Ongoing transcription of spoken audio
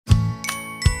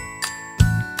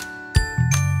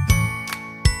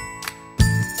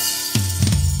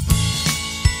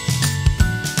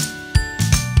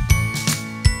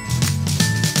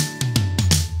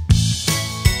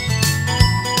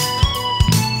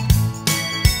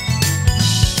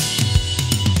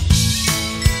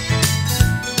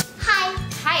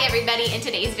In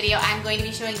today's video, I'm going to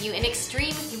be showing you an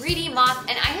extreme 3D moth,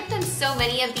 and I have done so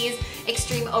many of these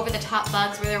extreme over-the-top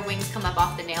bugs where their wings come up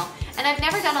off the nail. And I've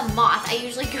never done a moth. I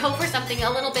usually go for something a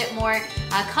little bit more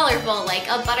colorful, like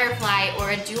a butterfly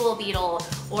or a jewel beetle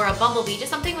or a bumblebee,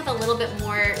 just something with a little bit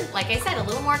more, like I said, a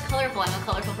little more colorful. I'm a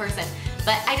colorful person.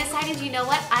 But I decided, you know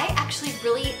what, I actually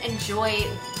really enjoy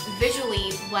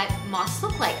visually what moths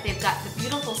look like. They've got the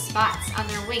beautiful spots on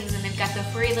their wings and they've got the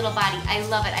furry little body. I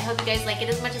love it. I hope you guys like it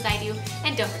as much as I do.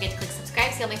 And don't forget to click subscribe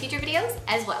to see all my future videos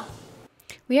as well.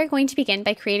 We are going to begin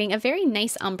by creating a very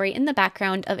nice ombre in the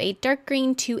background of a dark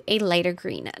green to a lighter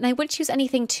green. And I wouldn't choose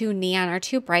anything too neon or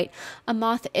too bright. A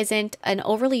moth isn't an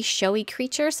overly showy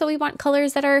creature, so we want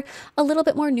colors that are a little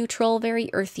bit more neutral,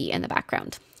 very earthy in the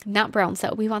background. Not brown,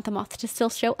 so we want the moth to still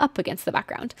show up against the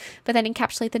background, but then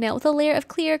encapsulate the nail with a layer of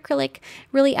clear acrylic,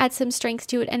 really add some strength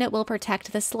to it, and it will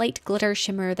protect the slight glitter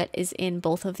shimmer that is in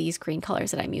both of these green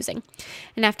colors that I'm using.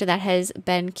 And after that has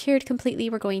been cured completely,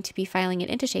 we're going to be filing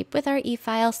it into shape with our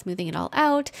e-file, smoothing it all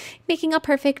out, making a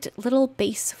perfect little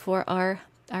base for our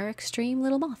extreme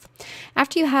little moth.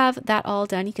 After you have that all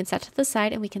done, you can set to the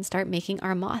side and we can start making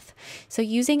our moth. So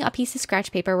using a piece of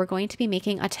scratch paper, we're going to be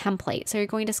making a template. So you're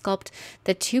going to sculpt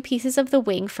the two pieces of the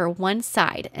wing for one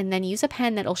side and then use a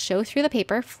pen that'll show through the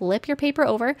paper, flip your paper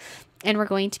over, and we're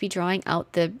going to be drawing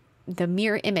out the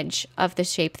mirror image of the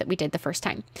shape that we did the first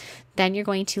time. Then you're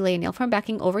going to lay a nail form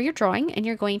backing over your drawing and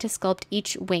you're going to sculpt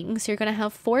each wing. So you're going to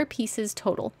have 4 pieces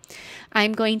total.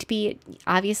 I'm going to be,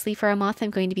 obviously for a moth, I'm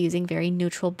going to be using very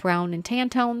neutral brown and tan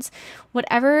tones.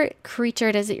 Whatever creature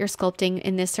it is that you're sculpting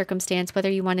in this circumstance, whether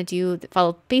you want to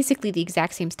follow basically the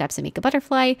exact same steps and make a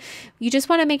butterfly, you just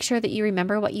want to make sure that you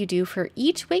remember what you do for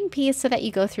each wing piece so that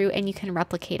you go through and you can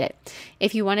replicate it.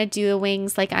 If you want to do the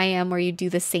wings like I am, where you do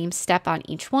the same step on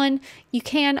each one, you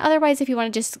can. Otherwise, if you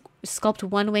want to just sculpt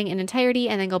one wing in entirety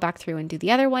and then go back through and do the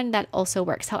other one, that also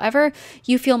works. However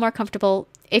you feel more comfortable.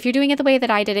 If you're doing it the way that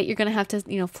I did it, you're going to have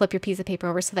to, flip your piece of paper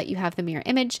over so that you have the mirror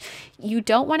image. You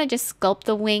don't want to just sculpt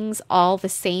the wings all the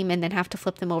same and then have to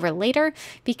flip them over later,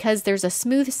 because there's a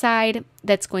smooth side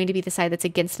that's going to be the side that's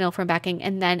against nail form backing,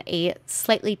 and then a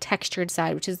slightly textured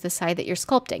side, which is the side that you're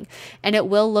sculpting. And it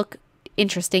will look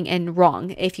interesting and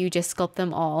wrong if you just sculpt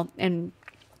them all, and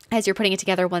as you're putting it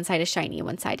together, one side is shiny,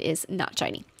 one side is not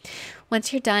shiny.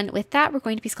 Once you're done with that, we're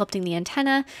going to be sculpting the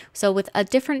antenna. So with a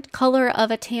different color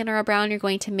of a tan or a brown, you're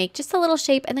going to make just a little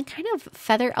shape and then kind of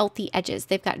feather out the edges.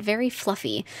 They've got very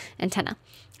fluffy antenna.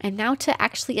 And now to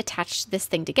actually attach this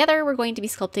thing together, we're going to be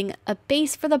sculpting a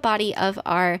base for the body of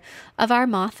our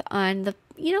moth on the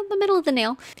middle of the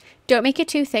nail. Don't make it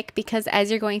too thick, because as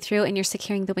you're going through and you're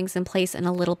securing the wings in place in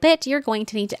a little bit, you're going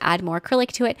to need to add more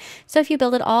acrylic to it. So if you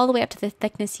build it all the way up to the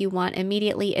thickness you want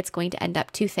immediately, it's going to end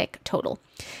up too thick total.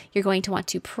 You're going to want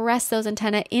to press those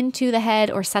antennae into the head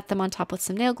or set them on top with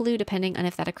some nail glue, depending on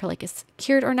if that acrylic is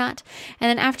cured or not. And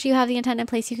then after you have the antenna in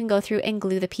place, you can go through and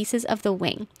glue the pieces of the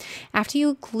wing. After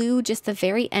you glue just the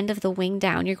very end of the wing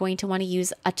down, you're going to want to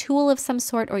use a tool of some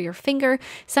sort or your finger,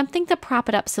 something to prop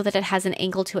it up so that it has an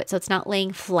angle to it, so it's not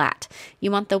laying flat. You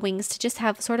want the wings to just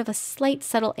have sort of a slight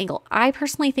subtle angle. I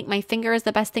personally think my finger is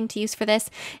the best thing to use for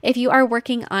this. If you are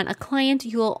working on a client,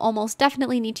 you will almost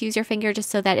definitely need to use your finger, just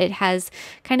so that it has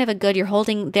kind of a good, you're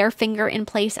holding their finger in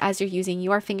place as you're using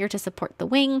your finger to support the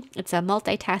wing. It's a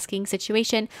multitasking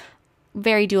situation.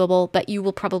 Very doable, but you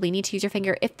will probably need to use your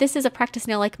finger. If this is a practice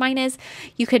nail like mine is,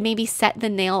 you could maybe set the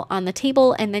nail on the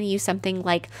table and then use something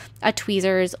like a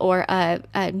tweezers or a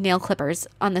nail clippers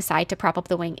on the side to prop up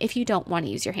the wing if you don't want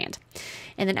to use your hand.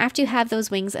 And then after you have those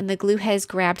wings and the glue has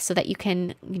grabbed so that you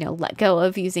can, let go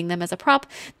of using them as a prop,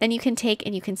 then you can take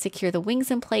and you can secure the wings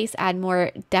in place, add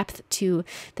more depth to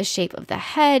the shape of the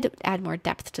head, add more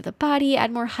depth to the body,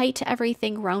 add more height to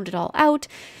everything, round it all out.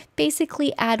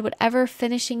 Basically add whatever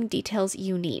finishing details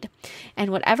you need.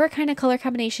 And whatever kind of color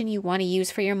combination you want to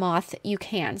use for your moth, you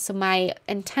can. So my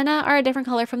antennae are a different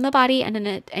color from the body and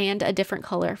a different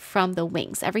color from the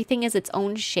wings. Everything is its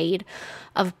own shade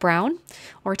of brown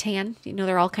or tan.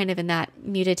 They're all kind of in that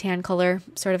muted tan color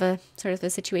sort of a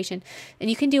situation. And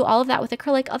you can do all of that with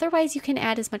acrylic. Otherwise, you can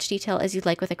add as much detail as you'd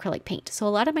like with acrylic paint. So a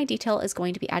lot of my detail is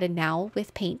going to be added now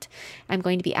with paint. I'm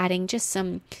going to be adding just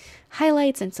some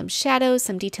highlights and some shadows,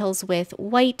 some details with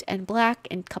white and black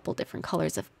and a couple different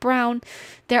colors of brown.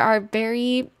 There are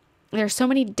very there are so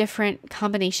many different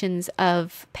combinations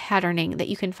of patterning that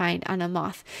you can find on a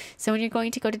moth. So when you're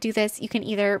going to go to do this, you can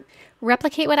either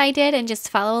replicate what I did and just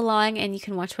follow along, and you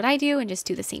can watch what I do and just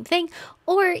do the same thing.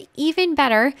 Or even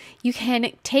better, you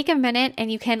can take a minute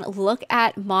and you can look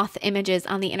at moth images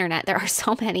on the internet. There are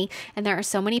so many, and there are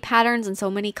so many patterns and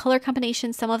so many color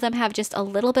combinations. Some of them have just a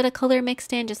little bit of color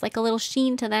mixed in, just like a little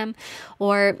sheen to them,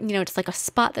 or, you know, just like a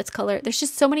spot that's color. There's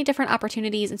just so many different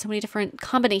opportunities and so many different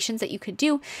combinations that you could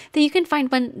do that you can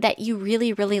find one that you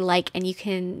really, really like, and you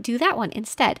can do that one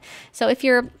instead. So if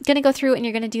you're going to go through and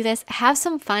you're going to do this, have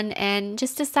some fun and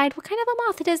just decide what kind of a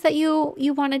moth it is that you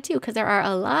want to do, because there are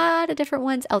a lot of different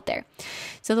ones out there.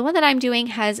 So the one that I'm doing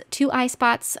has 2 eye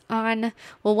spots on,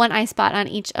 well, 1 eye spot on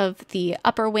each of the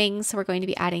upper wings. So we're going to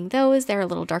be adding those. They're a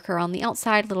little darker on the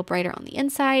outside, a little brighter on the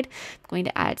inside. I'm going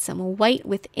to add some white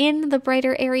within the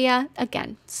brighter area.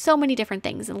 Again, so many different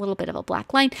things, a little bit of a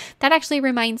black line. That actually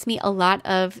reminds me a lot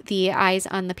of the eyes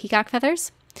on the peacock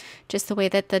feathers. Just the way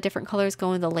that the different colors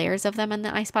go in the layers of them on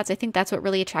the eye spots. I think that's what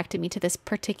really attracted me to this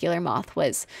particular moth,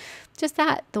 was just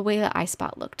that, the way the eye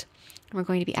spot looked. And we're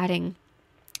going to be adding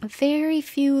very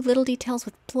few little details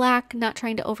with black, not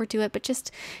trying to overdo it, but just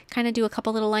kind of do a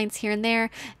couple little lines here and there.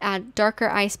 Add darker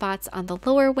eye spots on the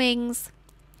lower wings,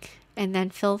 and then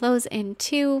fill those in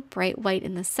too, bright white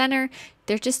in the center.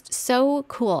 They're just so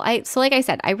cool. So like I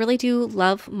said, I really do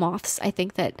love moths. I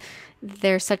think that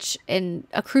they're such a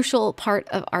crucial part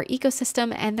of our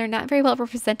ecosystem, and they're not very well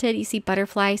represented. You see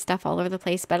butterfly stuff all over the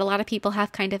place, but a lot of people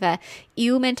have kind of a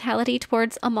ew mentality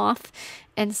towards a moth.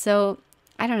 And so,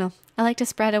 I don't know. I like to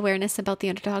spread awareness about the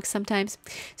underdogs sometimes.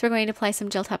 So we're going to apply some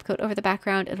gel top coat over the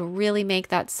background. It'll really make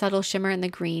that subtle shimmer in the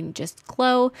green just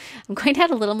glow. I'm going to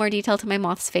add a little more detail to my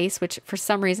moth's face, which for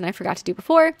some reason I forgot to do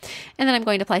before. And then I'm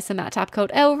going to apply some matte top coat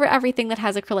over everything that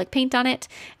has acrylic paint on it.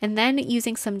 And then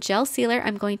using some gel sealer,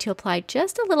 I'm going to apply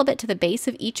just a little bit to the base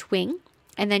of each wing.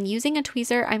 And then using a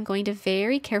tweezer, I'm going to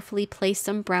very carefully place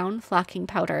some brown flocking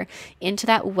powder into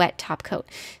that wet top coat.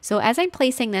 So as I'm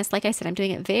placing this, like I said, I'm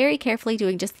doing it very carefully,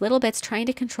 doing just little bits, trying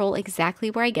to control exactly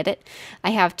where I get it. I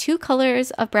have 2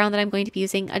 colors of brown that I'm going to be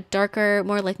using, a darker,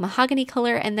 more like mahogany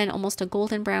color, and then almost a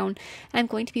golden brown. And I'm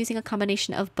going to be using a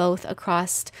combination of both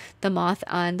across the moth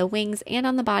on the wings and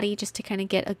on the body, just to kind of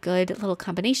get a good little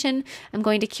combination. I'm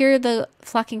going to cure the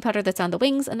flocking powder that's on the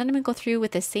wings, and then I'm going to go through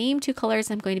with the same 2 colors.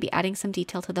 I'm going to be adding some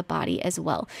detail to the body as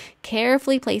well,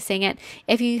 carefully placing it.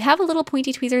 If you have a little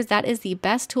pointy tweezers, that is the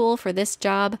best tool for this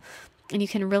job, and you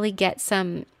can really get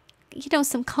some, you know,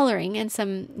 some coloring and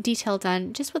some detail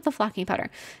done just with the flocking powder.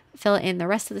 Fill in the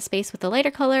rest of the space with the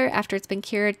lighter color after it's been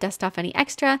cured, dust off any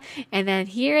extra, and then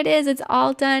here it is. It's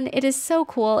all done. It is so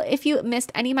cool. If you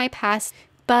missed any of my past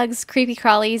bugs, creepy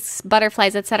crawlies,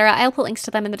 butterflies, etc., I'll put links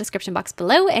to them in the description box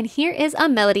below. And here is a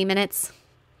Melody Minutes.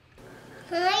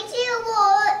 Hi, dear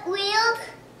world.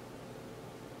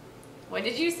 What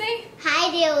did you say?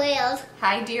 Hi, dear world.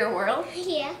 Hi, dear world?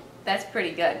 Yeah. That's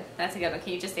pretty good. That's a good one.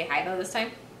 Can you just say hi though this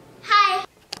time? Hi.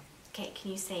 Okay,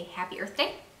 can you say Happy Earth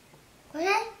Day?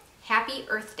 What? Happy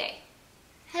Earth Day.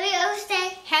 Happy Earth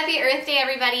Day. Happy Earth Day,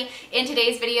 everybody. In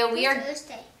today's video, we are... Earth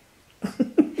Day.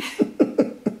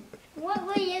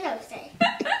 What is Earth Day?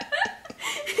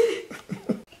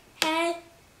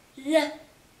 Hello.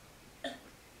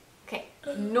 Okay,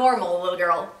 normal little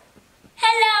girl.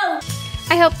 Hello.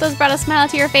 I hope those brought a smile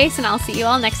to your face, and I'll see you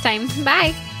all next time.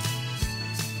 Bye.